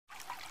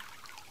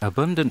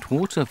Abundant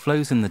water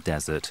flows in the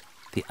desert,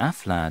 the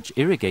Aflaj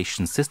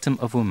Irrigation system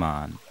of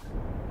Oman.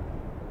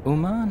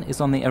 Oman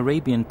is on the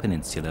Arabian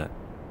Peninsula.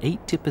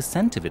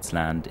 80% of its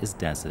land is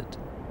desert.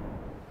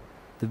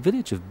 The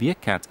village of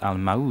Birkat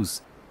al-Maouz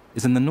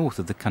is in the north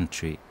of the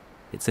country.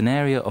 It's an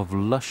area of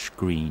lush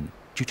green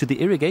due to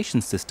the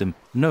irrigation system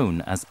known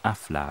as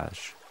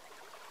Aflaj.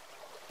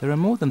 There are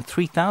more than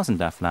 3,000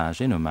 Aflaj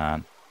in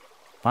Oman.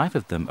 5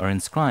 of them are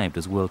inscribed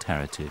as World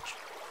Heritage.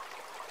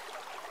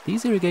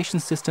 These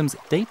irrigation systems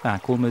date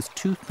back almost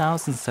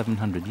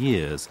 2,700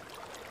 years,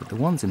 but the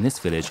ones in this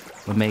village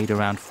were made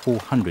around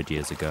 400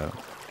 years ago.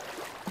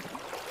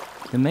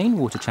 The main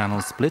water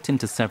channels split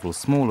into several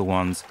smaller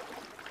ones.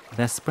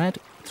 They're spread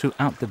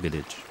throughout the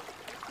village.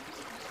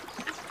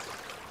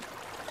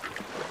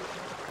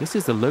 This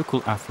is the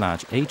local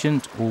Aflaj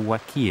agent or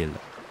wakil.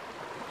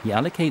 He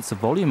allocates a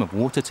volume of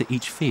water to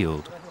each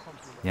field.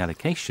 The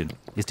allocation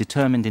is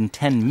determined in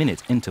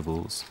 10-minute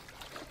intervals.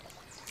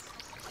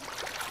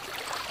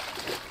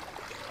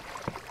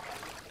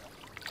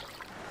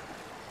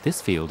 This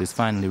field is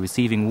finally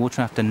receiving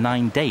water after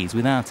 9 days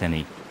without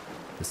any.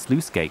 The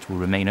sluice gate will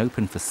remain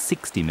open for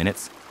 60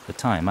 minutes, the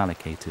time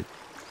allocated.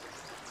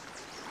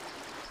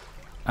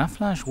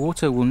 Aflaj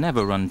water will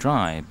never run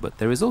dry, but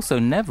there is also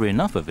never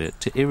enough of it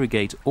to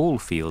irrigate all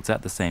fields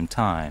at the same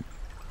time.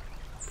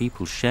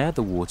 People share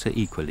the water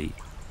equally.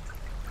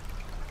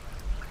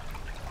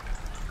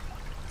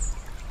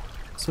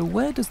 So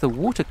where does the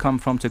water come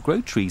from to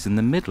grow trees in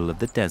the middle of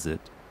the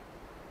desert?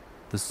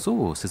 The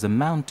source is a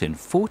mountain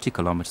 40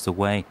 kilometers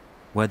away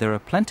where there are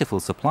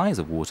plentiful supplies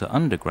of water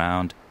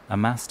underground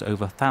amassed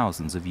over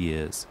thousands of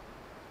years.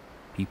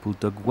 People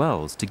dug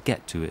wells to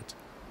get to it.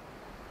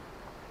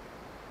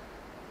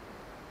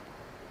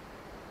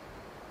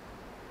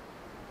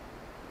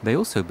 They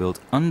also built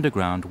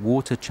underground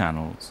water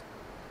channels.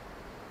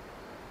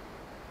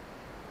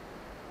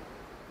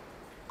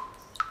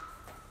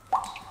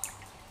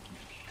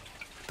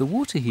 The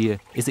water here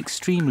is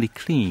extremely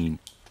clean.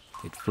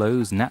 It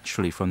flows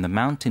naturally from the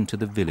mountain to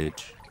the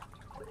village.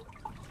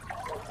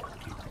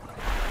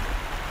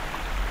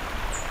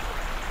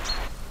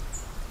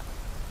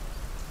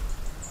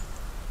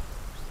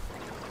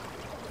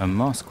 A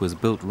mosque was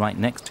built right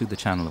next to the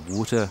channel of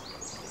water.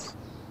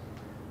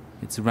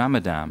 It's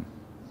Ramadan,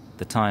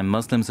 the time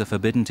Muslims are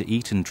forbidden to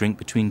eat and drink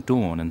between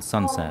dawn and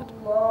sunset.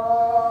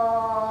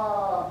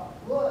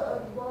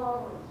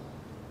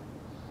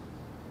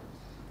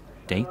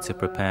 Dates are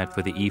prepared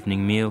for the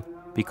evening meal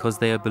because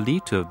they are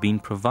believed to have been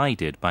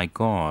provided by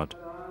God.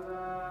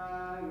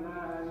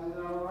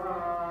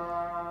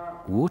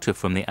 Water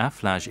from the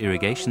Aflaj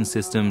irrigation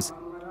systems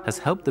has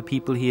helped the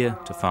people here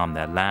to farm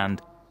their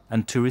land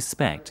and to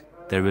respect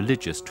their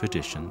religious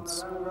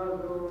traditions.